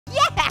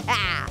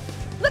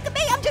Look at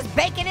me, I'm just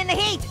baking in the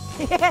heat.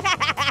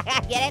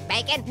 Get it,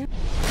 bacon?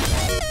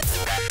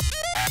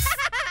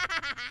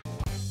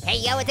 Hey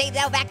yo, it's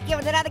Angel back again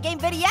with another game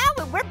video,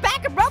 and we're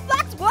back in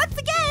Roblox once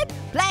again,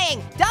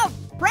 playing Don't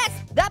Press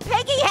the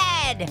Piggy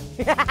Head.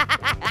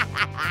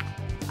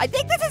 I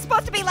think this is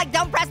supposed to be like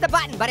Don't Press the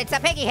Button, but it's a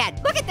piggy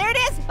head. Look at, there it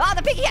is. Oh,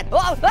 the piggy head.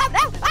 Oh, no.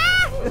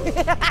 Ah!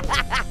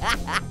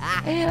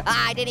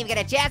 I didn't even get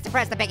a chance to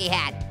press the piggy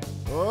head.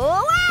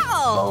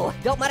 Whoa!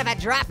 Don't mind if I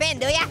drop in,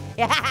 do ya?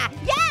 Yeah,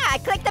 I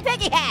clicked the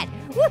piggy head.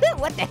 Woohoo,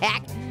 what the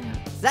heck?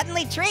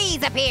 Suddenly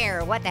trees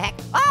appear. What the heck?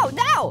 Oh,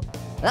 no.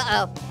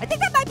 Uh-oh, I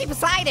think that might be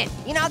Poseidon.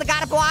 You know, the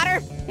god of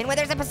water? And when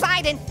there's a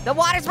Poseidon, the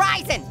water's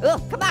rising. Oh,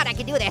 come on, I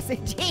can do this.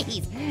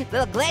 Jeez, a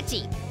little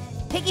glitchy.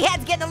 Piggy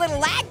head's getting a little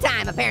lag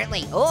time,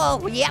 apparently.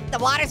 Oh, yep, the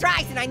water's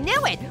rising, I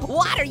knew it.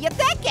 What are you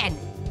thinking?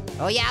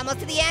 Oh yeah, almost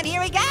to the end, here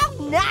we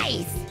go.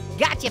 Nice,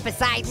 gotcha,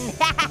 Poseidon.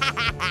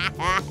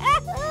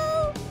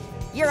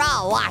 You're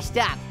all washed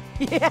up.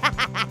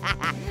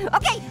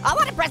 Okay, I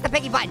wanna press the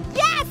piggy button,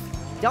 yes!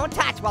 Don't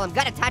touch, well, I'm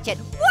gonna touch it.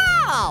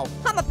 Whoa,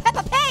 I'm a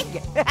Peppa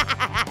Pig.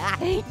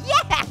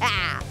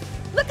 Yeah,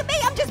 look at me,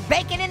 I'm just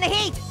baking in the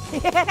heat.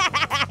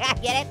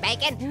 Get it,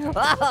 bacon?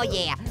 Oh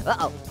yeah,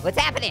 uh-oh, what's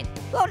happening?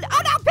 Oh no,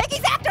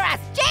 Piggy's after us,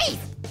 jeez!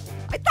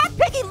 I thought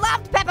Piggy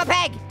loved Peppa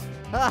Pig.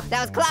 Oh,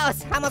 that was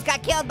close, I almost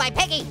got killed by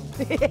Piggy.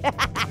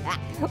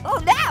 Oh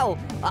no,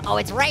 uh-oh,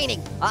 it's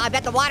raining. Oh, I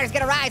bet the water's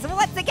gonna rise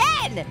once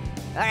again.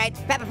 All right,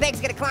 Peppa Pig's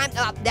gonna climb,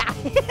 oh, no.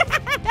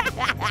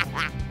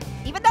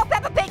 Even though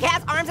Peppa Pig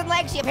has arms and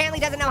legs, she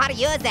apparently doesn't know how to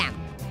use them.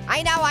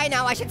 I know,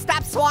 I should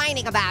stop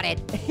swining about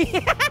it.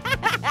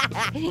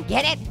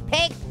 Get it?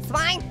 Pig,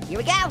 swine, here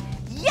we go.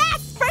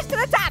 Yes, first to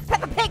the top,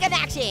 Peppa Pig in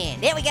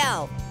action. There we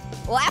go.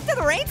 Well, after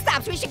the rain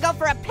stops, we should go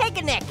for a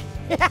picnic.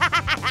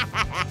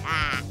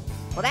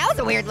 Well, that was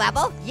a weird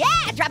level.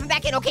 Yeah, drop it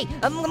back in. Okay,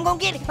 I'm gonna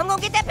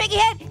get that piggy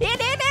head. There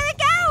it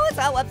goes.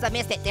 Oh, whoops, I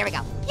missed it. There we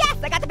go. Yes,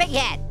 I got the piggy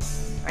head.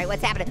 All right,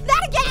 what's happening?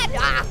 Not again!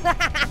 Ah.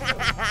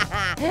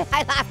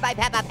 I lost my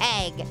Peppa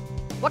Pig.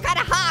 What kind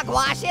of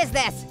hogwash is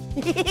this?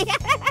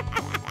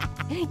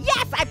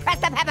 Yes, I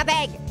pressed the Peppa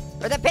Pig.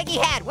 Or the piggy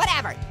head,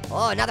 whatever.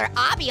 Oh, another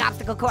obby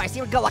obstacle course.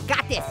 Here we go, I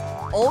got this.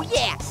 Oh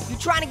yeah, you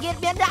trying to get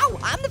me? No,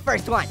 I'm the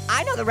first one.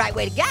 I know the right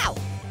way to go.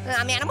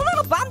 Oh man, I'm a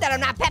little bummed that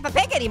I'm not Peppa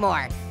Pig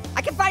anymore.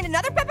 I can find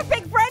another Peppa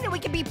Pig friend and we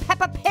can be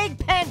Peppa Pig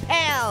pen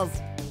pals.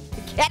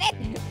 Get it?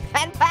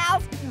 Pen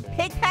pals?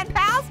 Pig pen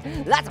pals?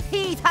 Lots of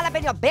peas all up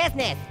in your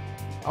business.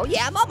 Oh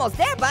yeah, I'm almost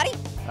there, buddy.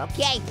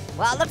 Okay,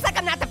 well, it looks like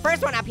I'm not the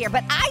first one up here,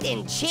 but I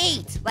didn't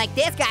cheat. Like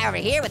this guy over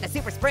here with the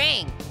super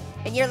spring.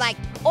 And you're like,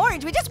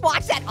 Orange, we just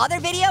watched that other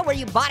video where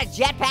you bought a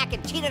jetpack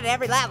and cheated at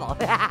every level.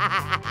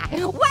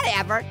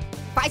 Whatever.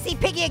 If I see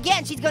Piggy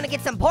again, she's gonna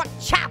get some pork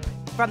chop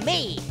from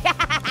me.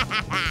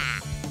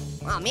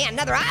 Oh man,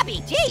 another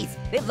obby, jeez.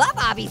 They love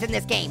obbies in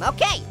this game,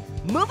 okay.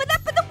 Moving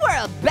up in the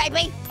world,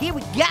 baby. Here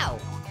we go.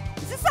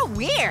 This is so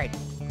weird.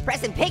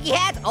 Pressing piggy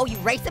heads. Oh, you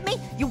racing me?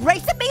 You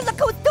racing me? Look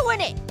who's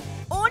doing it.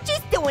 Orange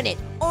is doing it.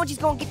 Orange is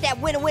gonna get that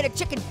winner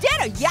chicken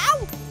dinner, yo.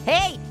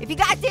 Hey, if you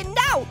guys didn't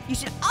know, you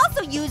should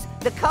also use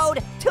the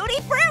code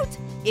TOOTYFRUIT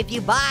if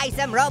you buy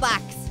some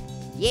Robux.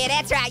 Yeah,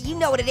 that's right, you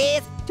know what it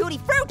is,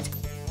 TOOTYFRUIT.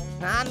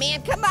 Oh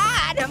man, come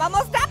on, I'm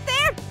almost up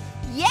there.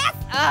 Yes,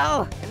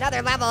 oh,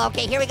 another level.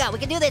 Okay, here we go, we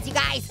can do this, you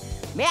guys.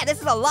 Man, this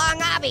is a long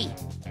obby.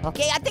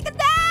 Okay, I'm thinking,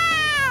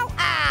 no!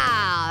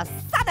 Oh,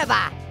 son of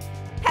a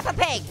Peppa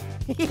Pig.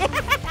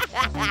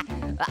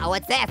 Uh-oh,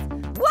 what's this?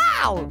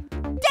 Wow,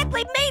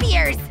 deadly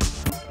meteors.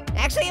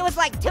 Actually, it was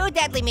like 2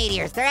 deadly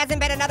meteors. There hasn't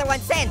been another one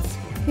since.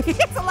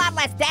 It's a lot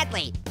less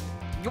deadly.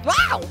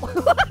 Wow!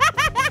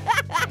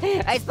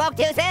 I spoke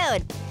too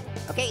soon.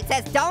 Okay, it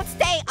says don't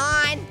stay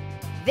on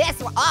this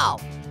one. Oh,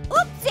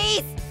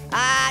 oopsies.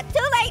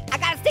 Too late. I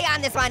gotta stay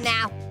on this one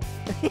now.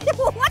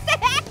 What the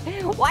heck?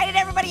 Why did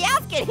everybody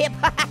else get hit?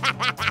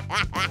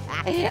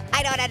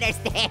 I don't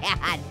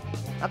understand.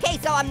 Okay,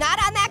 so I'm not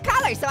on that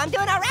color, so I'm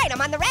doing all right.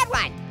 I'm on the red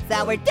one.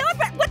 So we're doing,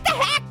 what the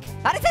heck?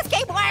 How does this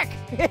game work?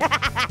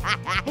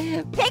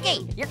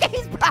 Piggy, your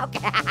game's broke.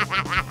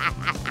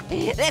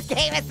 This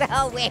game is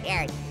so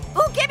weird.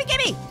 Ooh,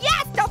 gimme.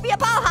 Yes, don't be a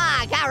ball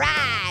hog. All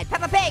right,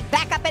 Peppa Pig,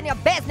 back up in your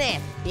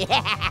business.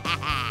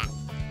 Yeah.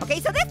 Okay,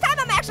 so this time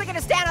I'm actually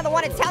gonna stand on the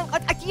one and tell,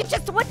 you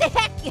just, what the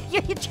heck?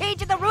 You're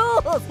changing the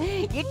rules.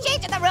 You're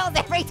changing the rules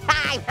every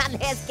time on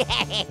this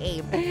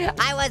game.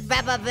 I was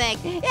Peppa Pig,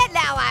 and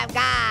now I'm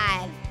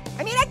gone.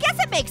 I mean, I guess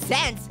it makes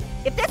sense.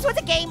 If this was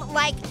a game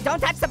like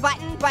Don't Touch the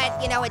Button,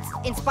 but you know, it's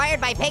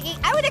inspired by Piggy,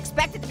 I would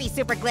expect it to be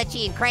super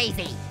glitchy and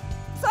crazy.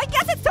 So I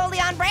guess it's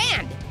totally on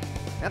brand.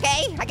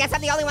 Okay, I guess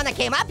I'm the only one that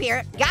came up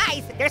here.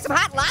 Guys, there's some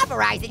hot lava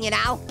rising, you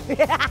know.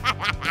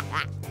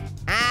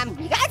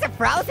 You guys are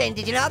frozen,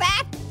 did you know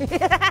that?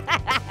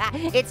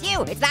 It's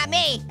you, it's not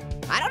me.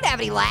 I don't have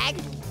any lag.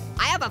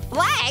 I have a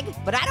flag,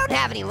 but I don't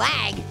have any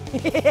lag.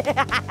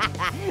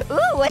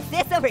 Ooh, what's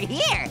this over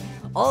here?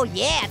 Oh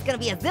yeah, it's gonna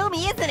be a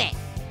zoomy, isn't it?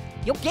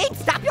 Yo, game,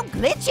 stop your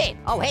glitching.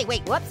 Oh, hey,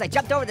 wait, whoops, I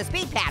jumped over the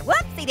speed pad.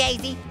 Whoopsie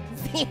daisy.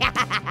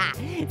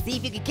 See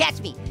if you can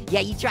catch me. Yeah,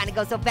 you trying to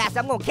go so fast,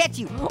 I'm gonna catch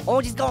you.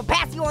 Orange is gonna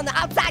pass you on the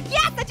outside.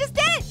 Yes, I just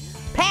did it.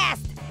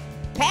 Passed.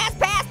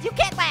 Passed, you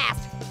can't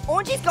last.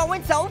 Orange is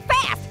going so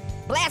fast.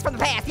 Blast from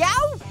the past, yo.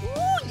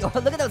 Ooh, yo,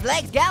 look at those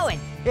legs going.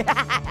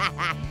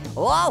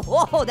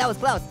 Whoa, that was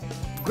close.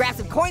 Grab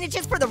some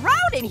coinages for the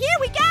road, and here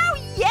we go.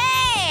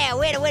 Yeah,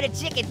 way to win a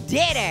chicken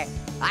dinner.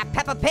 I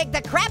Peppa Pig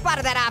the crap out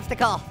of that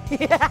obstacle.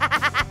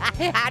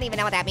 I don't even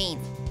know what that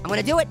means. I'm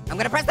gonna do it. I'm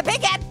gonna press the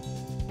pig head.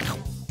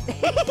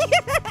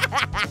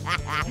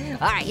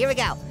 All right, here we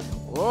go.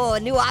 Oh, a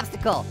new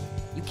obstacle.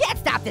 You can't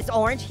stop this,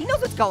 Orange. He knows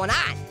what's going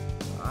on.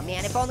 Oh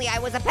man, if only I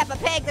was a Peppa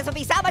Pig, this would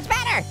be so much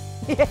better.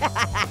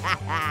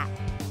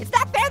 It's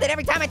not fair that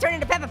every time I turn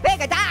into Peppa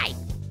Pig, I die.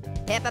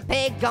 Peppa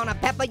Pig gonna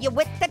pepper you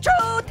with the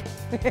truth.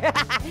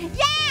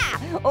 Yeah!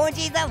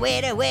 Orangey's a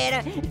winner,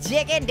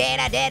 chicken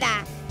dinner.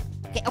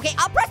 Okay,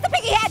 I'll press the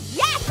piggy head.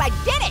 Yes, I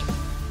did it.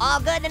 All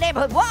good in the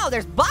neighborhood. Whoa,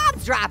 there's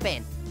bombs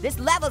dropping. This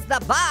level's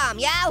the bomb,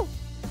 yo.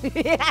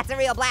 That's a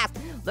real blast.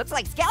 Looks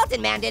like Skeleton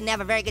Man didn't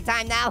have a very good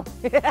time, though.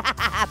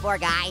 Poor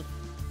guy.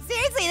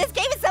 Seriously, this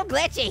game is so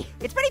glitchy.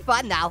 It's pretty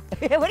fun, though.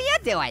 What are you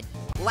doing?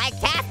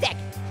 Like-tastic.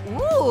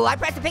 Ooh, I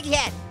pressed the piggy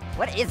head.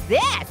 What is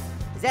this?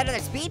 Is that another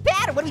speed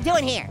pad, or what are we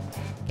doing here?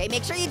 Okay,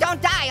 make sure you don't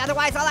die,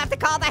 otherwise I'll have to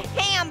call the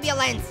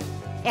ambulance.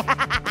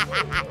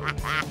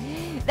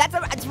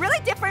 It's really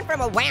different from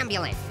a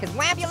wambulance, because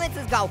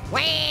wambulances go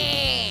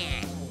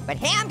wham,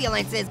 but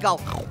ambulances go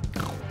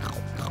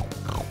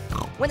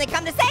when they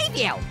come to save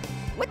you.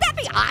 Wouldn't that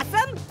be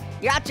awesome?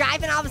 You're out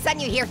driving, all of a sudden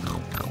you hear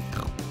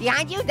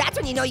behind you, that's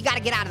when you know you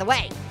gotta get out of the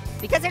way.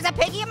 Because there's a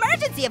piggy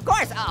emergency, of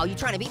course. Uh-oh, you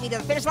trying to beat me to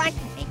the finish line?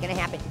 Ain't gonna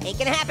happen.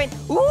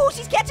 Ooh,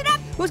 she's catching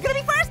up. Who's gonna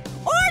be first?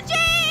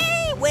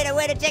 Orangey! Winner,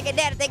 chicken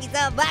dinner, thank you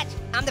so much.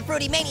 I'm the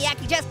fruity maniac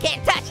you just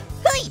can't touch.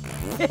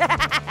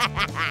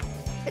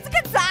 It's a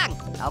good song.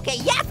 Okay,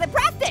 yes, I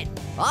pressed it.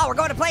 Oh, we're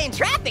going to play in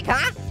traffic,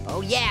 huh?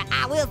 Oh yeah,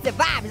 I will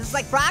survive. Is this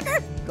like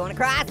Frogger? Going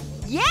across?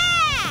 Yeah!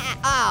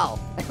 Oh,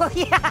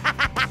 yeah.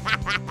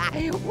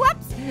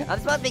 Whoops, I'm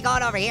supposed to be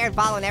going over here and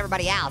following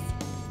everybody else.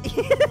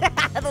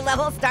 The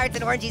level starts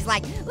and Orangey's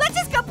like, let's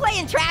just go play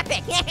in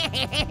traffic.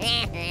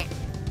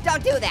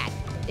 Don't do that.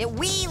 It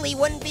really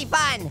wouldn't be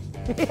fun.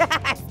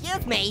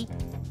 Excuse me.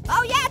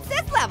 Oh yeah, it's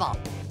this level.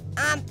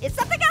 Is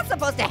something else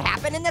supposed to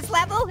happen in this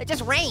level? It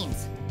just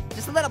rains.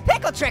 Just a little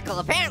pickle trickle,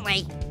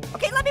 apparently.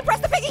 Okay, let me press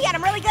the piggy head.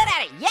 I'm really good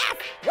at it. Yes!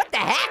 What the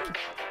heck?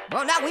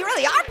 Oh no, we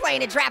really are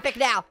playing in traffic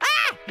now.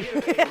 Ah!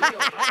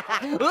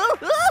 Ooh,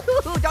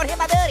 don't hit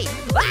my booty.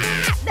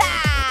 Ah!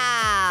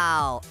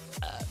 No!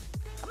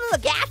 I'm a little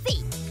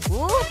gassy.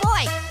 Ooh,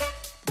 boy.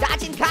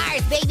 Dodging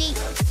cars, baby.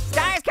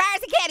 Stars,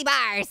 cars, and candy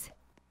bars.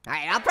 All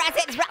right, I'll press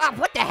it. Oh,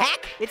 what the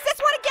heck? It's this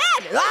one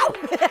again. Oh!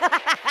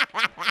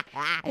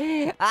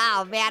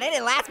 Oh, man, it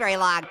didn't last very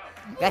long.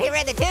 Got hit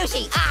right in the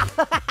tushy. Oh.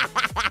 All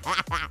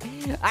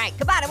right,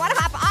 come on, I want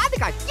to hop on the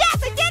car.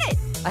 Yes, I did it.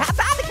 I hopped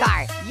on the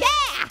car.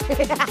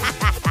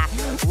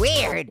 Yeah!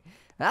 Weird.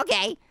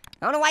 Okay, I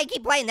don't know why you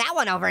keep playing that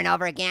one over and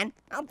over again.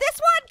 Oh, this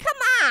one? Come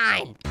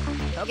on.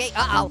 Okay,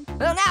 uh-oh.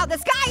 Well, now the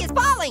sky is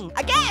falling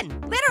again,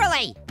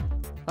 literally.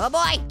 Oh,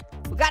 boy.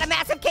 We got a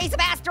massive case of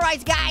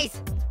asteroids,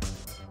 guys.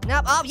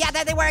 Nope, oh yeah,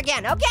 there they were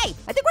again. Okay,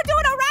 I think we're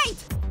doing all right.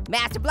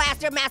 Master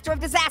Blaster, Master of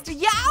Disaster,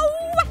 yo!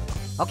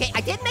 Okay,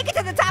 I didn't make it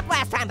to the top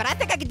last time, but I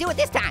think I can do it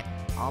this time.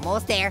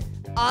 Almost there,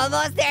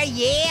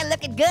 yeah,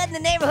 looking good in the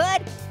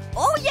neighborhood.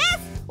 Oh yes,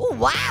 oh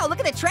wow, look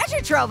at the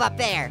treasure trove up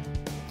there.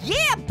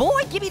 Yeah,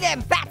 boy, give me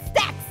them fat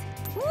stacks.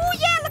 Oh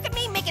yeah, look at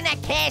me making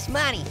that cash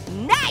money.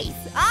 Nice,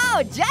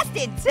 oh, just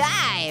in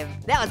time.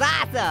 That was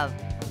awesome.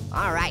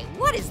 All right,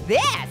 what is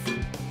this?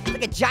 It's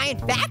like a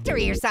giant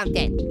factory or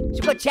something.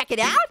 Should we go check it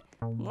out?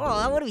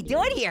 Whoa, what are we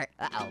doing here?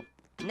 Uh-oh.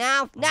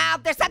 No,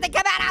 there's something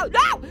coming out.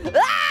 No!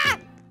 Ah!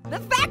 The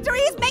factory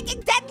is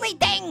making deadly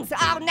things.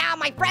 Oh, now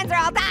my friends are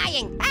all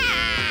dying.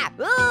 Ah!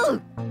 Ooh!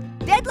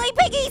 Deadly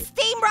piggy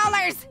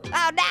steamrollers.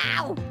 Oh,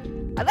 no!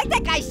 I like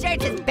that guy's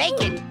shirt, says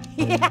bacon.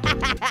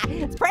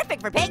 It's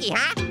perfect for Piggy,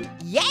 huh?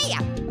 Yeah!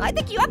 I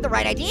think you have the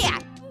right idea.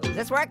 Does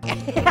this work?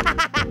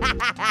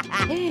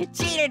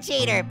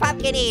 Cheater,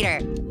 pumpkin eater.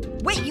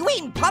 Wait, you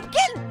eating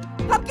pumpkin?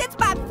 Pumpkin's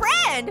my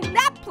friend,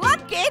 not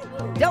Plumpkin.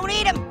 Don't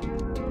eat him.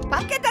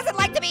 Pumpkin doesn't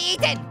like to be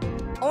eaten.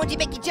 Orangey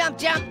make you jump.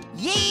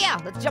 Yeah,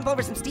 let's jump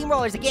over some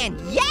steamrollers again.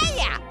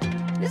 Yeah,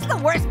 this is the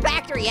worst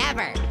factory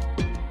ever.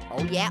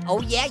 Oh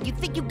yeah, you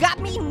think you got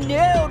me?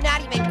 No,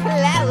 not even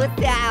close.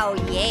 Oh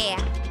yeah.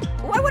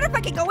 Oh, I wonder if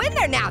I can go in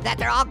there now that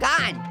they're all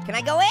gone. Can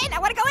I go in? I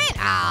wanna go in. Oh,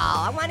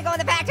 I wanna go in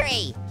the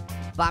factory.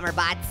 Bummer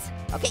butts.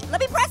 Okay, let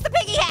me press the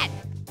piggy head.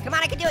 Come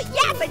on, I can do it.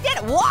 Yes, I did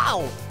it.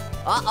 Whoa.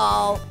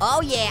 Uh-oh. Oh,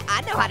 yeah,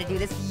 I know how to do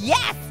this.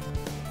 Yes!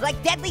 It's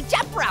like deadly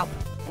jump rope.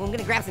 Well, I'm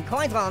gonna grab some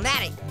coins while I'm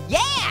at it.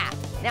 Yeah!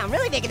 Now I'm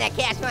really making that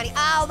cash money.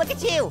 Oh, look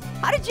at you.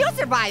 How did you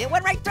survive? It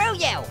went right through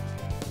you.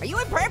 Are you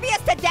impervious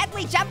to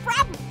deadly jump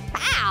rope?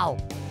 How?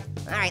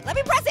 All right, let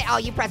me press it. Oh,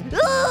 you press. Ooh,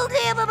 ah,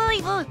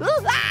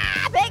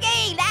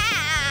 Piggy,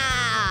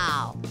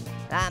 no!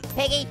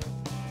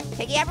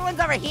 Piggy, everyone's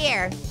over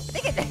here.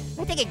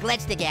 I think it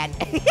glitched again.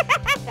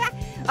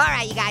 All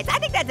right, you guys, I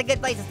think that's a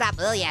good place to stop.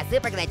 Oh yeah,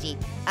 super glitchy.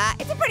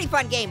 It's a pretty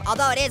fun game,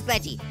 although it is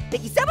glitchy.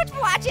 Thank you so much for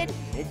watching.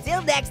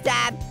 Until next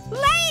time,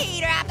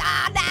 later.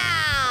 Oh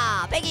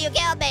no, Piggy, you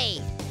killed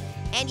me.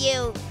 And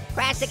you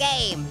crashed the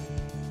game.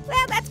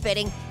 Well, that's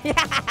fitting. Later,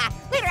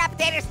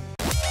 appetiters.